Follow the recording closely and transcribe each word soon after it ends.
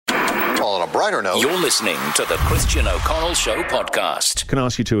Well, on a brighter note, You're listening to the Christian O'Connell Show podcast. Can I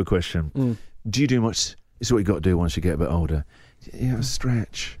ask you two a question? Do you do much? This is what you got to do once you get a bit older. You gotta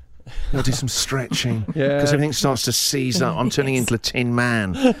stretch. You gotta do some stretching. Because everything starts to seize up. I'm turning into a Tin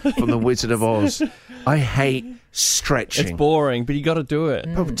Man from The Wizard of Oz. I hate stretching. It's boring, but you got to do it.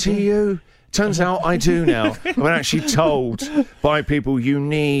 But to you, turns out I do now. I've been actually told by people you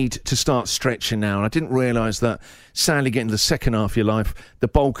need to start stretching now. And I didn't realise that, sadly, getting to the second half of your life, the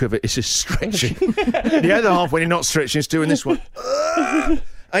bulk of it is just stretching. The other half, when you're not stretching, is doing this one.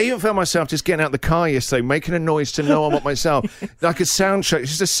 I even found myself just getting out of the car yesterday, making a noise to no one but myself, like a soundtrack.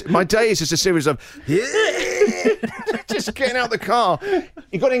 It's just my day is just a series of just getting out of the car.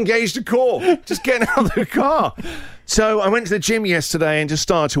 You got to engage the core, just getting out of the car. So I went to the gym yesterday and just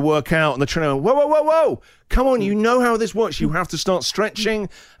started to work out, and the trainer went, whoa. Come on, you know how this works. You have to start stretching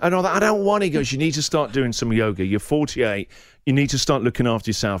and all that. I don't want it. He goes, you need to start doing some yoga. You're 48. You need to start looking after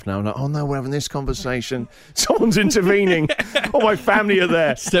yourself now. I'm like, oh no, we're having this conversation. Someone's intervening. All my family are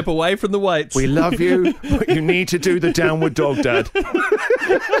there. Step away from the weights. We love you, but you need to do the downward dog, Dad.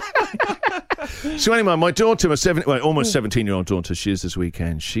 So anyway, my daughter, almost 17-year-old daughter, she is this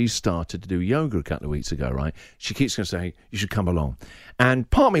weekend. She started to do yoga a couple of weeks ago, right? She keeps going to say, you should come along. And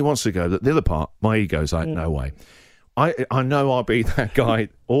part of me wants to go. The other part, my ego's like, no way. I know I'll be that guy.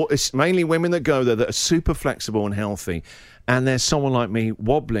 Or it's mainly women that go there that are super flexible and healthy. And there's someone like me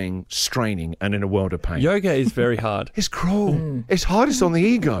wobbling, straining, and in a world of pain. Yoga is very hard. It's cruel. It's hardest on the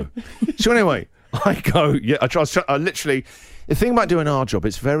ego. So anyway, I go, I literally, the thing about doing our job,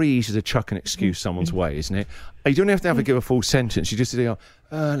 it's very easy to chuck an excuse someone's way, isn't it? You don't have to give a full sentence. You just do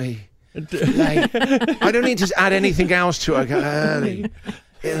early, late. I don't need to add anything else to it. I go, early,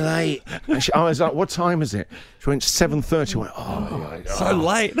 late. I was like, what time is it? She went 7:30. I went, oh, so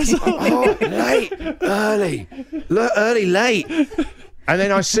late. Oh, late, early, late. And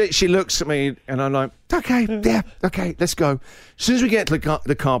then she looks at me and I'm like, okay, let's go. As soon as we get to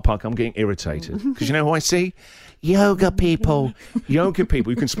the car park, I'm getting irritated. Because you know who I see? Yoga people. You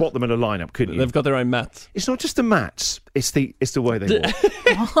can spot them in a lineup, couldn't you? They've got their own mats. It's not just the mats, it's the way they walk.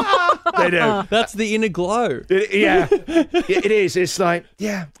 They do. That's the inner glow. It is. It's like,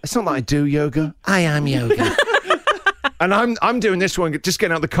 it's not like I do yoga. I am yoga. And I'm doing this one, just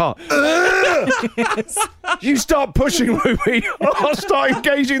getting out of the car. You start pushing, Ruby. I'll start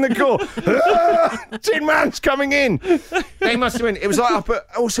engaging the core. Tin Man's coming in. They must have been. It was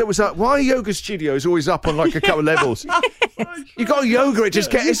like why are yoga studios always up on like a couple of levels? You got yoga,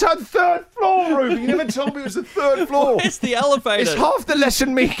 it's on third floor, Ruby. You never told me it was the third floor. It's the elevator. It's half the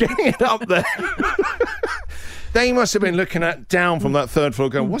lesson me getting it up there. They must have been looking down from that third floor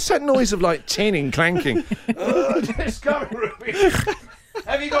going, what's that noise of like tinning, clanking? It's coming, Ruby.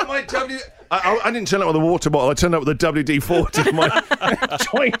 Have you got my I didn't turn up with a water bottle. I turned up with a WD-40 to my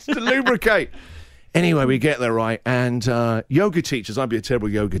joints to lubricate. Anyway, we get there, right, and yoga teachers, I'd be a terrible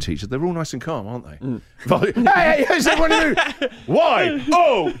yoga teacher. They're all nice and calm, aren't they? Hey, how's everyone do? Why?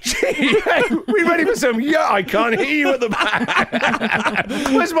 Oh, gee, hey, we ready for some I can't hear you at the back.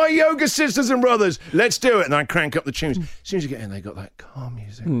 Where's my yoga sisters and brothers? Let's do it. And I crank up the tunes. As soon as you get in, they got that calm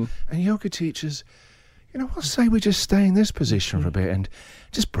music. And yoga teachers, I'll say we just stay in this position for a bit and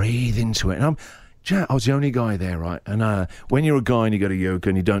just breathe into it. And I was the only guy there, right? And when you're a guy and you go to yoga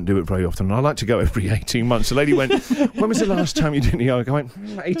and you don't do it very often, and I like to go every 18 months. The lady went, when was the last time you did yoga? I went,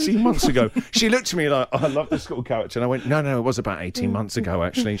 18 months ago. She looked at me like, I love this little character. And I went, no, it was about 18 months ago,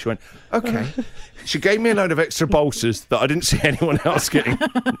 actually. She went, okay. She gave me a load of extra bolsters that I didn't see anyone else getting.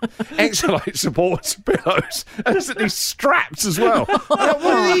 Extra light supports, pillows, and these straps as well. Like, what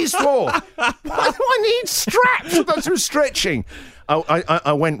are these for? Why do I need straps? That's for stretching.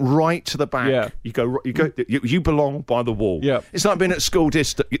 I went right to the back. Yeah. You belong by the wall. Yeah. It's like being at school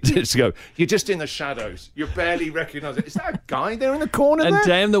disco. You're just in the shadows. You barely recognise it. Is that a guy there in the corner And there?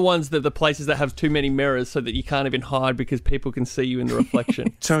 damn the places that have too many mirrors so that you can't even hide because people can see you in the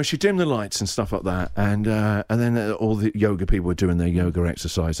reflection. So she dimmed the lights and stuff like that, and then all the yoga people were doing their yoga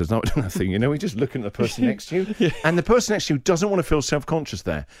exercises. Nothing, we're just looking at the person next to you, and the person next to you doesn't want to feel self-conscious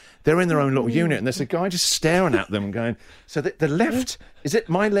there. They're in their own little unit, and there's a guy just staring at them and going, so the left, is it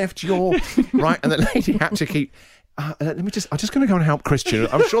my left, your right? And the lady had to keep... I'm just going to go and help Christian.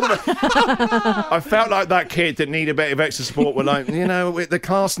 I'm sure I felt like that kid that needed a bit of extra support. We're like, the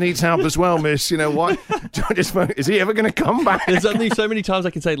class needs help as well, miss. Why? Is he ever going to come back? There's only so many times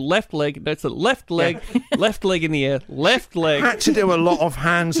I can say left leg. That's a left leg, left leg in the air, left leg. Had to do a lot of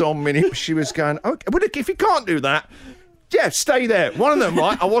hands-on minutes. She was going, okay, but if you can't do that, yeah, stay there. One of them,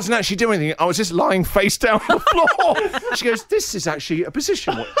 right, I wasn't actually doing anything. I was just lying face down on the floor. She goes, this is actually a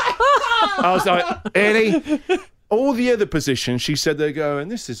position. I was like, Ellie, all the other positions, she said they go,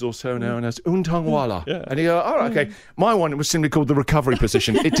 and this is also known as Untang Wala. Yeah. And you go, all right, okay. My one was simply called the recovery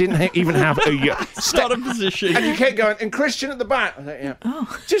position. It didn't even have a It's not a position. And you kept going, and Christian at the back. I was like, yeah.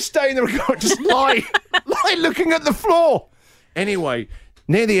 Just stay in the recovery, just lie looking at the floor. Anyway,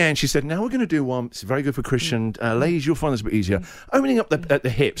 near the end, she said, now we're going to do one. It's very good for Christian. Ladies, you'll find this a bit easier. Opening up at the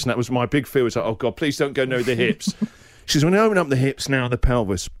hips, and that was my big fear. Was like, oh, God, please don't go near the hips. She says, when I open up the hips now, the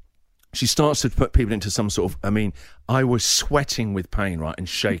pelvis, she starts to put people into some sort of, I was sweating with pain, right, and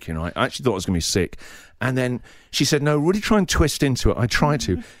shaking, right? I actually thought I was going to be sick. And then she said, no, really try and twist into it. I tried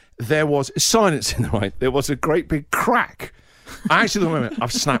to. There was silence in the right. There was a great big crack. I actually thought,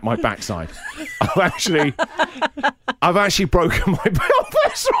 I've snapped my backside. I've actually broken my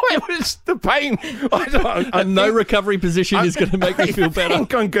pelvis. It was the pain. And no recovery position is going to make me feel better. I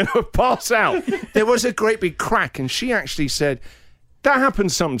think I'm going to pass out. There was a great big crack, and she actually said, that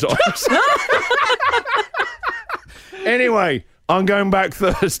happens sometimes. Anyway, I'm going back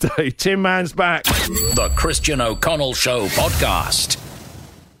Thursday. Tin Man's back. The Christian O'Connell Show Podcast.